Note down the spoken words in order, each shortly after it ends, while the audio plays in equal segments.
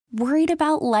Worried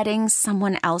about letting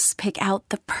someone else pick out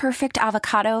the perfect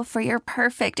avocado for your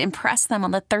perfect impress them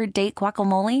on the third date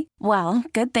guacamole? Well,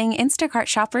 good thing Instacart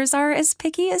shoppers are as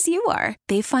picky as you are.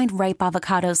 They find ripe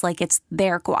avocados like it's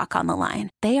their guac on the line.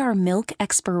 They are milk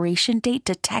expiration date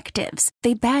detectives.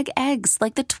 They bag eggs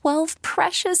like the 12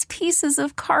 precious pieces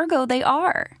of cargo they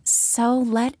are. So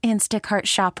let Instacart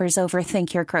shoppers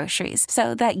overthink your groceries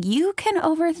so that you can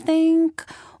overthink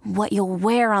what you'll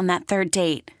wear on that third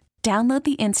date. Download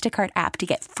the Instacart app to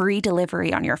get free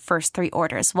delivery on your first 3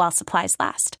 orders while supplies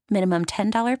last. Minimum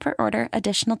 $10 per order.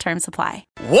 Additional terms apply.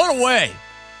 What a way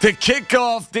to kick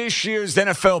off this year's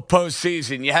NFL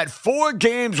postseason. You had 4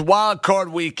 games wild card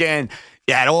weekend.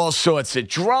 You had all sorts of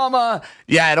drama.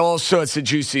 You had all sorts of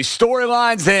juicy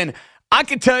storylines. And I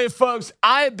can tell you, folks,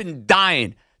 I have been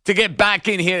dying to get back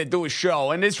in here to do a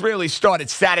show. And this really started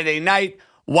Saturday night,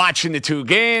 watching the 2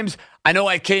 games. I know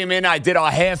I came in, I did our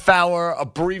half-hour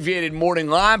abbreviated morning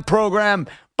line program,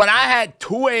 but I had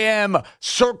 2 a.m.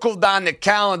 circled on the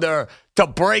calendar to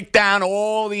break down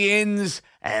all the ins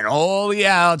and all the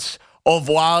outs of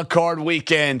Wild Card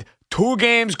Weekend. 2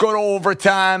 games go to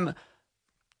overtime,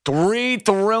 3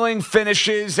 thrilling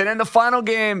finishes, and in the final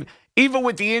game, even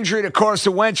with the injury to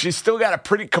Carson Wentz, you still got a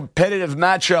pretty competitive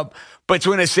matchup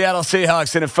between the Seattle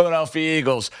Seahawks and the Philadelphia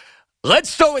Eagles. Let's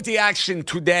start with the action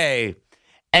today.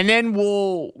 And then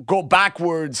we'll go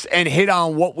backwards and hit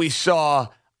on what we saw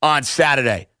on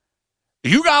Saturday.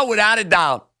 You got, without a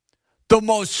doubt, the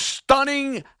most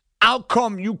stunning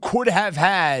outcome you could have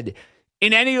had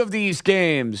in any of these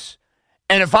games.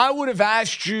 And if I would have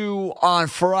asked you on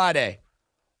Friday,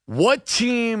 what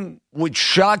team would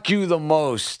shock you the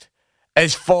most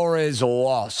as far as a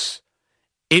loss?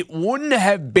 It wouldn't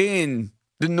have been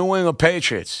the New England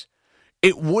Patriots.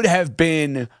 It would have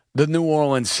been the New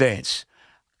Orleans Saints.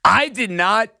 I did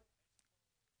not,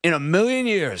 in a million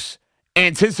years,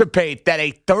 anticipate that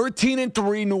a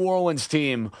 13-3 New Orleans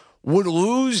team would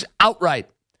lose outright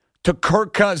to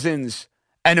Kirk Cousins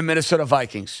and the Minnesota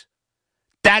Vikings.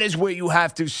 That is where you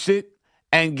have to sit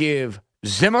and give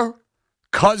Zimmer,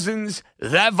 Cousins,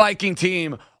 that Viking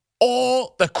team,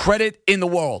 all the credit in the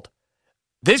world.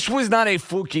 This was not a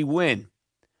fluky win.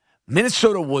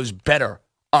 Minnesota was better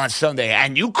on Sunday,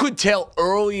 and you could tell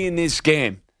early in this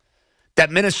game that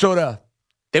Minnesota,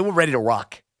 they were ready to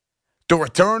rock. The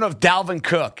return of Dalvin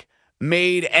Cook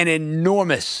made an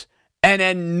enormous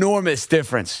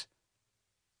difference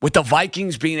with the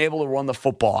Vikings being able to run the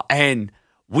football. And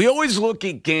we always look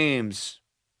at games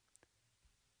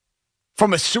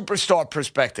from a superstar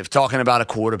perspective, talking about a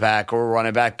quarterback or a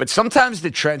running back, but sometimes the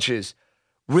trenches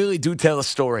really do tell a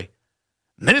story.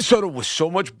 Minnesota was so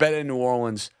much better than New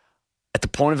Orleans at the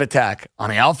point of attack on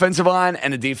the offensive line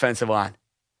and the defensive line.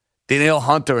 Danielle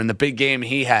Hunter in the big game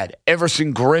he had.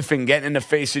 Everson Griffin getting in the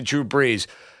face of Drew Brees.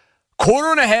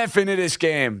 Quarter and a half into this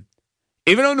game,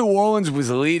 even though New Orleans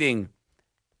was leading,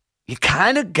 you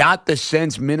kind of got the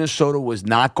sense Minnesota was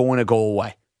not going to go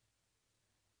away.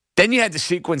 Then you had the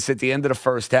sequence at the end of the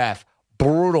first half.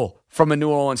 Brutal from a New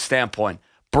Orleans standpoint.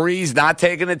 Brees not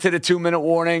taking it to the 2-minute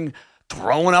warning,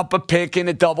 throwing up a pick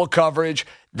into double coverage,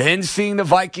 then seeing the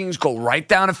Vikings go right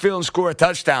down the field and score a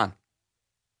touchdown.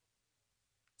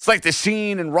 It's like the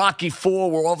scene in Rocky IV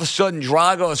where all of a sudden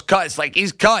Drago is cut. It's like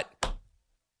he's cut.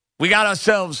 We got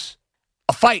ourselves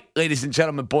a fight, ladies and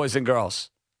gentlemen, boys and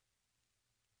girls.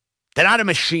 They're not a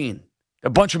machine. They're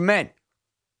a bunch of men.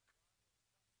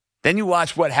 Then you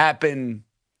watch what happened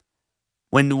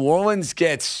when New Orleans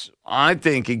gets, I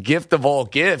think, a gift of all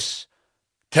gifts.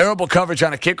 Terrible coverage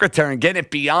on a kick return, getting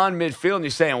it beyond midfield, and you're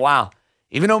saying, wow,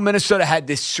 even though Minnesota had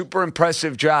this super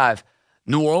impressive drive,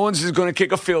 New Orleans is going to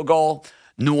kick a field goal.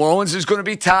 New Orleans is going to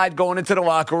be tied going into the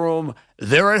locker room.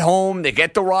 They're at home. They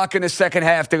get the rock in the second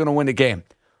half. They're going to win the game.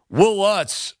 Will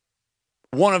Lutz,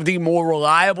 one of the more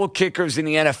reliable kickers in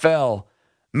the NFL,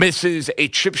 misses a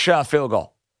chip shot field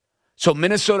goal. So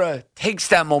Minnesota takes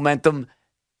that momentum.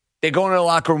 They go into the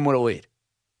locker room with a lead.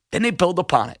 Then they build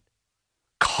upon it.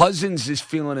 Cousins is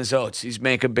feeling his oats. He's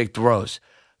making big throws.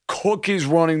 Cook is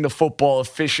running the football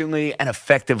efficiently and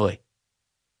effectively.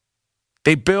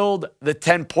 They build the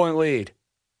 10-point lead.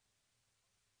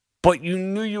 But you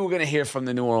knew you were going to hear from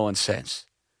the New Orleans Saints.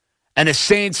 And the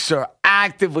Saints are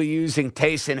actively using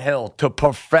Taysom Hill to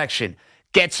perfection.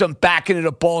 Gets them back into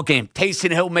the ball game.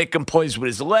 Taysom Hill making plays with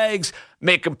his legs,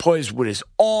 making plays with his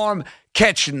arm,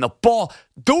 catching the ball,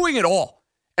 doing it all.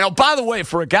 And oh, by the way,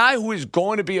 for a guy who is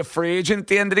going to be a free agent at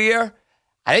the end of the year,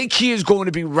 I think he is going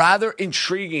to be rather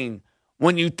intriguing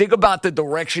when you think about the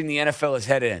direction the NFL is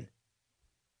headed in.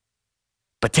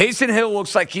 But Taysom Hill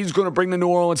looks like he's going to bring the New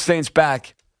Orleans Saints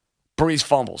back. Brees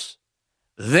fumbles.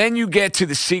 Then you get to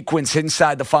the sequence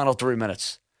inside the final 3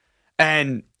 minutes.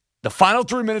 And the final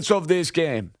 3 minutes of this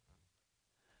game,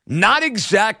 not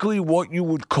exactly what you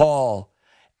would call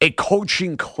a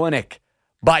coaching clinic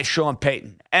by Sean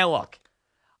Payton. And look,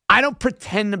 I don't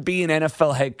pretend to be an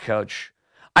NFL head coach.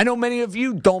 I know many of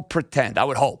you don't pretend, I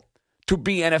would hope, to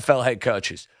be NFL head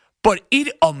coaches. But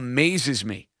it amazes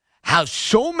me how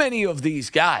so many of these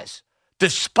guys,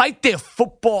 despite their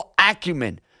football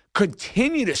acumen,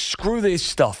 continue to screw this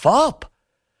stuff up.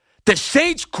 The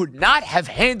Saints could not have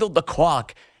handled the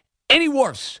clock any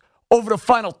worse over the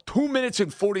final 2 minutes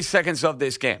and 40 seconds of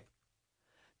this game.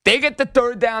 They get the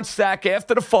third down sack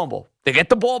after the fumble. They get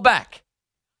the ball back.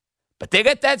 But they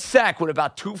get that sack with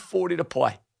about 2:40 to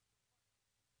play.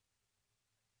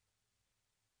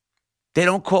 They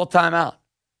don't call timeout.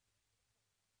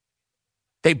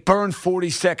 They burn 40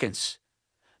 seconds.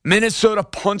 Minnesota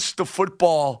punts the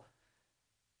football,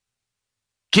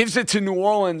 gives it to New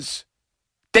Orleans.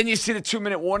 Then you see the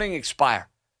 2-minute warning expire.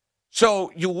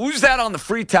 So you lose that on the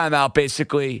free timeout,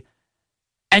 basically,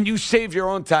 and you save your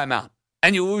own timeout,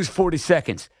 and you lose 40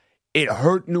 seconds. It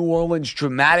hurt New Orleans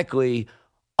dramatically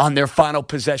on their final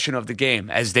possession of the game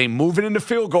as they move it into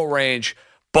field goal range,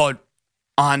 but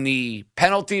on the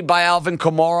penalty by Alvin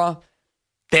Kamara,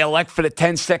 they elect for the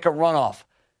 10-second runoff.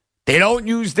 They don't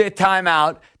use their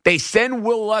timeout. They send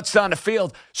Will Lutz on the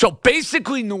field. So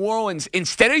basically, New Orleans,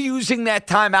 instead of using that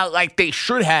timeout like they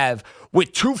should have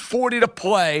with 2:40 to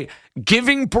play,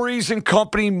 giving Breeze and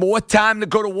company more time to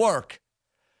go to work,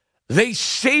 they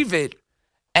save it.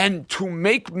 And to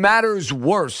make matters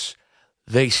worse,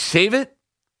 they save it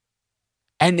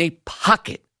and they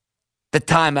pocket the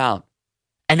timeout.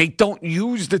 And they don't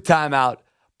use the timeout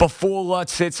before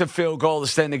Lutz hits a field goal to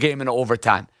send the game into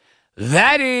overtime.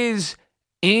 That is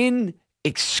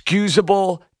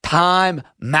inexcusable time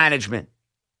management.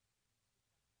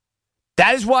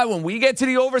 That is why when we get to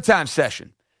the overtime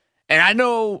session, and I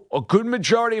know a good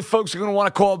majority of folks are going to want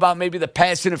to call about maybe the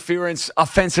pass interference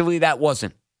offensively, that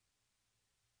wasn't.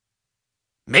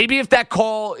 Maybe if that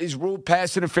call is ruled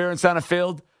pass interference on the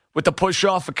field with the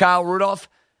push-off for Kyle Rudolph,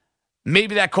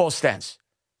 maybe that call stands.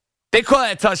 They call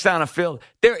that a touchdown on the field.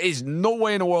 There is no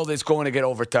way in the world it's going to get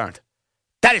overturned.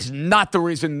 That is not the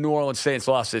reason New Orleans Saints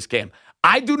lost this game.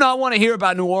 I do not want to hear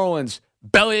about New Orleans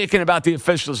bellyaching about the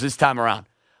officials this time around.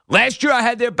 Last year, I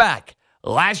had their back.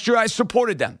 Last year, I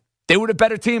supported them. They were the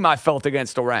better team, I felt,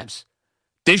 against the Rams.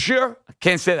 This year, I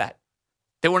can't say that.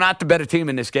 They were not the better team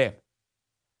in this game.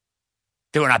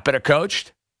 They were not better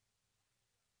coached.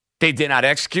 They did not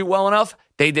execute well enough.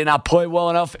 They did not play well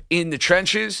enough in the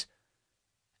trenches.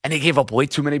 And they gave up way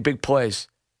too many big plays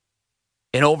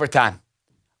in overtime.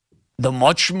 The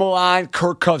much maligned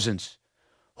Kirk Cousins,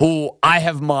 who I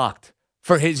have mocked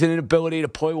for his inability to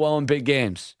play well in big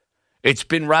games. It's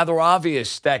been rather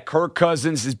obvious that Kirk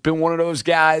Cousins has been one of those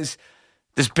guys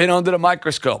that's been under the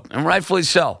microscope, and rightfully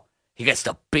so. He gets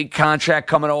the big contract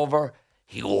coming over.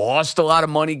 He lost a lot of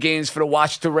money gains for the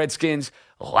Washington Redskins.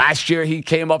 Last year, he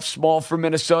came up small for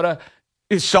Minnesota.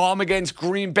 You saw him against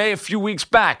Green Bay a few weeks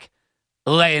back.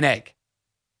 Lay an egg.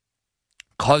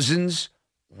 Cousins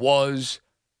was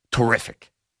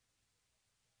terrific.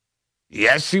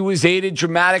 Yes, he was aided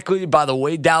dramatically by the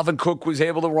way Dalvin Cook was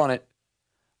able to run it,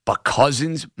 but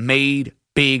Cousins made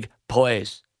big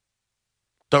plays.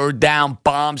 Third down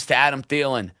bombs to Adam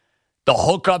Thielen. The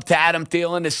hook up to Adam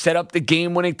Thielen to set up the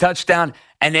game-winning touchdown,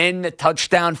 and then the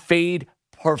touchdown fade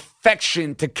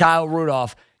perfection to Kyle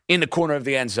Rudolph in the corner of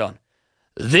the end zone.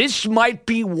 This might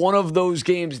be one of those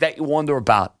games that you wonder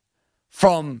about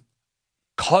from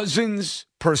Cousins'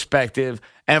 perspective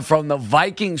and from the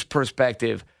Vikings'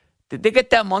 perspective. Did they get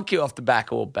that monkey off the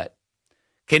back a little bit?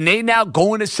 Can they now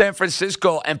go into San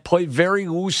Francisco and play very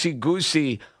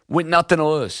loosey-goosey with nothing to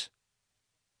lose?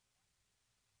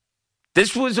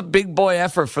 This was a big boy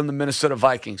effort from the Minnesota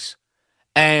Vikings.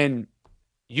 And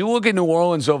you look at New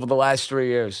Orleans over the last 3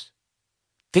 years.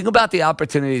 Think about the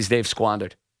opportunities they've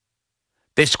squandered.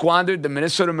 They squandered the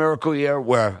Minnesota Miracle year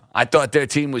where I thought their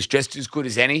team was just as good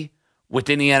as any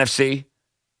within the NFC.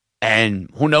 And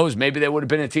who knows, maybe they would have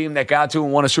been a team that got to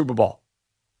and won a Super Bowl.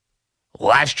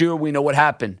 Last year, we know what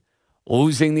happened.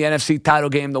 Losing the NFC title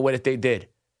game the way that they did.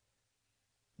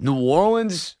 New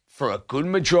Orleans, for a good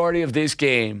majority of this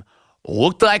game,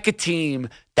 looked like a team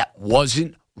that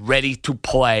wasn't ready to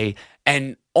play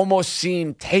and almost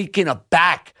seemed taken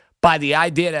aback by the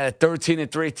idea that a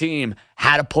 13-3 team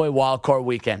had to play Wild Card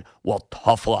Weekend. Well,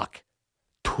 tough luck.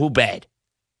 Too bad.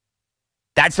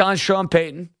 That's on Sean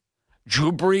Payton.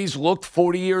 Drew Brees looked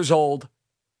 40 years old.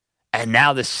 And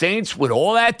now the Saints, with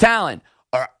all that talent,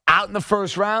 are out in the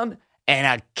first round.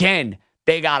 And again,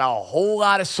 they got a whole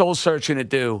lot of soul searching to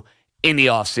do in the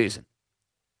offseason.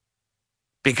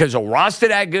 Because a roster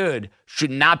that good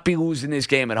should not be losing this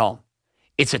game at home.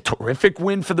 It's a terrific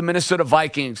win for the Minnesota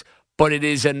Vikings, but it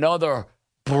is another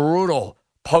brutal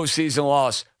postseason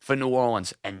loss for New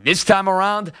Orleans. And this time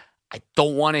around, I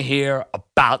don't want to hear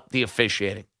about the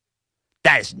officiating.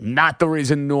 That is not the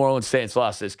reason New Orleans Saints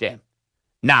lost this game.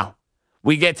 Now,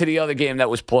 we get to the other game that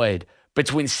was played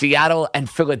between Seattle and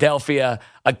Philadelphia,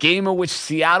 a game in which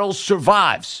Seattle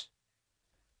survives.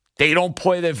 They don't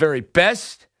play their very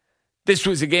best. This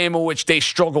was a game in which they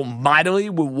struggled mightily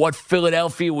with what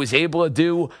Philadelphia was able to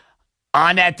do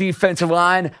on that defensive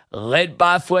line, led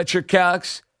by Fletcher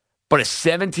Cox. But a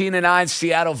 17-9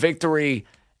 Seattle victory.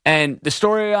 And the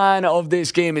storyline of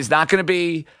this game is not going to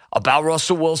be about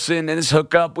Russell Wilson and his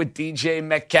hookup with DJ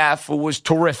Metcalf, who was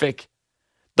terrific.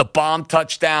 The bomb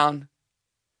touchdown.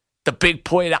 The big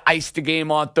play to ice the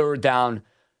game on third down.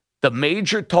 The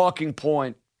major talking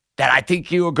point that I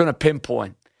think you are going to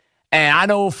pinpoint. And I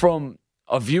know from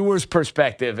a viewer's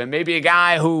perspective, and maybe a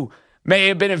guy who may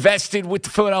have been invested with the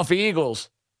Philadelphia Eagles,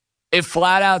 it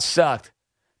flat out sucked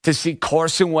to see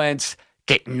Carson Wentz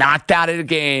get knocked out of the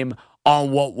game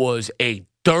on what was a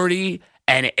dirty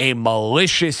and a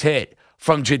malicious hit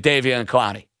from Jadeveon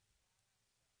Clowney.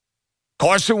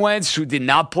 Carson Wentz, who did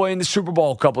not play in the Super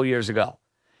Bowl a couple years ago,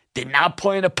 did not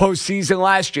play in the postseason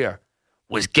last year,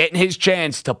 was getting his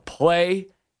chance to play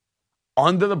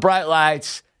under the bright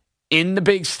lights in the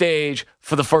big stage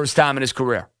for the first time in his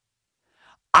career.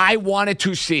 I wanted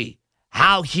to see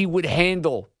how he would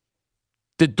handle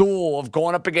the duel of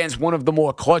going up against one of the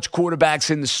more clutch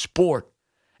quarterbacks in the sport,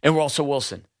 and Russell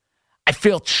Wilson. I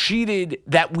feel cheated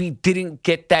that we didn't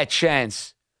get that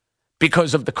chance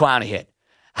because of the Clowney hit.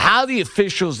 How the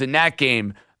officials in that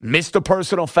game missed a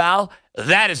personal foul,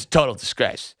 that is a total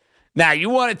disgrace. Now, you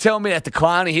want to tell me that the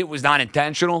Clowney hit was not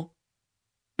intentional?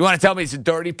 You want to tell me it's a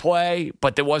dirty play,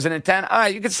 but there wasn't intent? All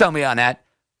right, you can sell me on that.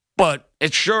 But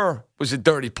it sure was a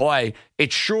dirty play.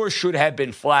 It sure should have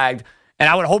been flagged. And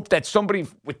I would hope that somebody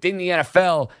within the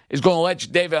NFL is going to let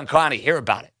Jadeveon Clowney hear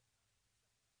about it.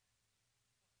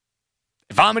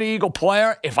 If I'm an Eagle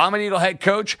player, if I'm an Eagle head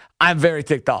coach, I'm very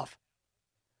ticked off.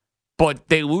 But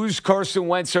they lose Carson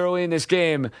Wentz early in this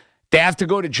game. They have to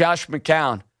go to Josh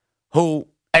McCown, who,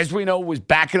 as we know, was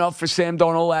backing up for Sam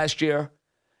Darnold last year,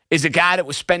 is a guy that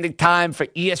was spending time for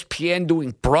ESPN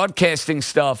doing broadcasting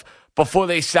stuff before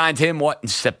they signed him, in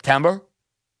September?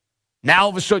 Now, all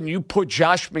of a sudden, you put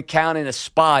Josh McCown in a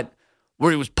spot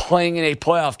where he was playing in a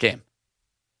playoff game.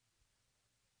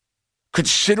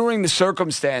 Considering the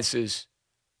circumstances,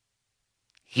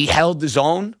 he held his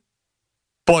own.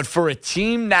 But for a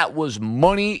team that was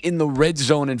money in the red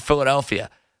zone in Philadelphia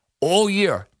all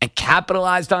year and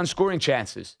capitalized on scoring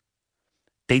chances,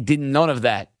 they did none of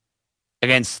that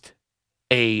against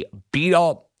a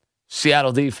beat-up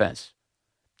Seattle defense.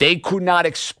 They could not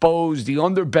expose the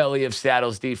underbelly of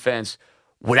Seattle's defense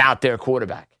without their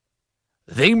quarterback.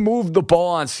 They moved the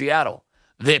ball on Seattle.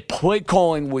 Their play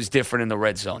calling was different in the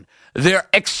red zone. Their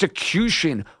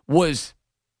execution was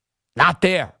not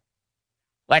there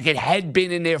like it had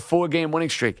been in their 4-game winning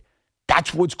streak.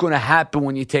 That's what's going to happen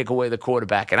when you take away the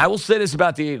quarterback. And I will say this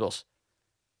about the Eagles.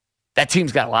 That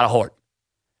team's got a lot of heart.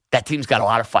 That team's got a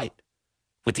lot of fight.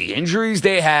 With the injuries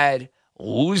they had,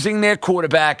 losing their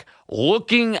quarterback,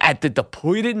 looking at the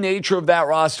depleted nature of that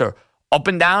roster, up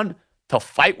and down, to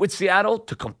fight with Seattle,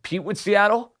 to compete with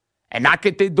Seattle, and not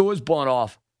get their doors blown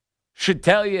off, should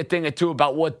tell you a thing or two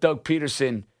about what Doug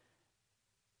Peterson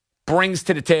brings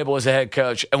to the table as a head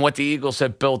coach and what the Eagles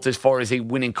have built as far as a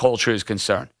winning culture is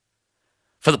concerned.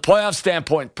 For the playoff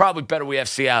standpoint, probably better we have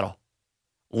Seattle.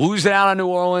 Losing out on New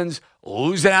Orleans,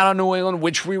 losing out on New England,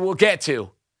 which we will get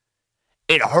to.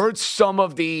 It hurts some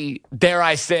of the, dare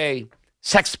I say,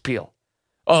 sex appeal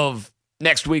of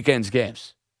next weekend's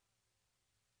games.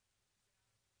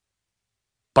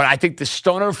 But I think the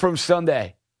stunner from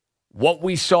Sunday, what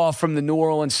we saw from the New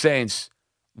Orleans Saints,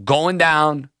 going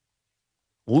down,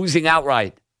 losing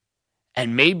outright,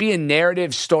 and maybe a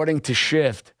narrative starting to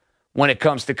shift when it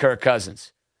comes to Kirk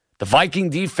Cousins. The Viking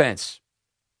defense,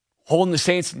 holding the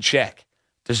Saints in check,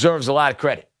 deserves a lot of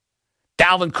credit.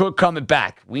 Dalvin Cook coming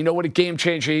back. We know what a game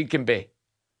changer he can be.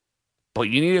 But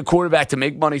you need a quarterback to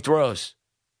make money throws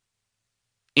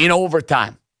in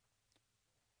overtime.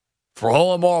 For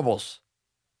all the marbles,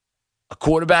 a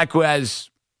quarterback who has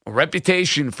a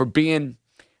reputation for being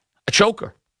a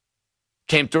choker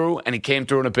came through, and he came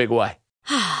through in a big way.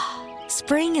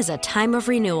 Spring is a time of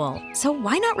renewal, so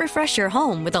why not refresh your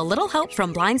home with a little help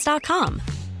from Blinds.com?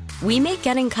 We make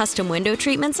getting custom window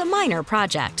treatments a minor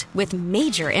project with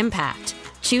major impact.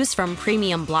 Choose from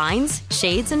premium blinds,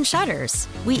 shades, and shutters.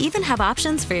 We even have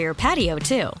options for your patio,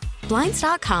 too.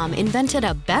 Blinds.com invented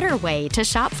a better way to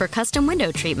shop for custom window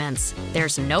treatments.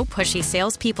 There's no pushy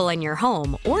salespeople in your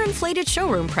home or inflated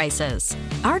showroom prices.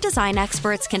 Our design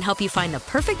experts can help you find the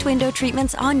perfect window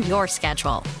treatments on your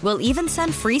schedule. We'll even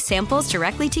send free samples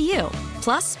directly to you.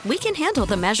 Plus, we can handle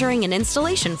the measuring and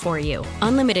installation for you.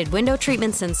 Unlimited window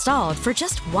treatments installed for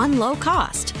just one low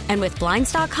cost. And with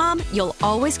Blinds.com, you'll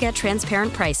always get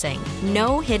transparent pricing.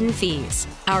 No hidden fees.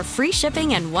 Our free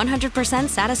shipping and 100%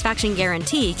 satisfaction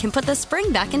guarantee can put the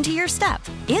spring back into your step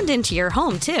and into your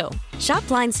home, too. Shop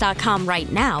Blinds.com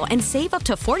right now and save up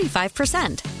to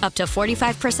 45%. Up to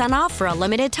 45% off for a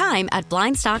limited time at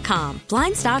Blinds.com.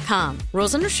 Blinds.com.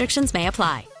 Rules and restrictions may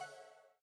apply.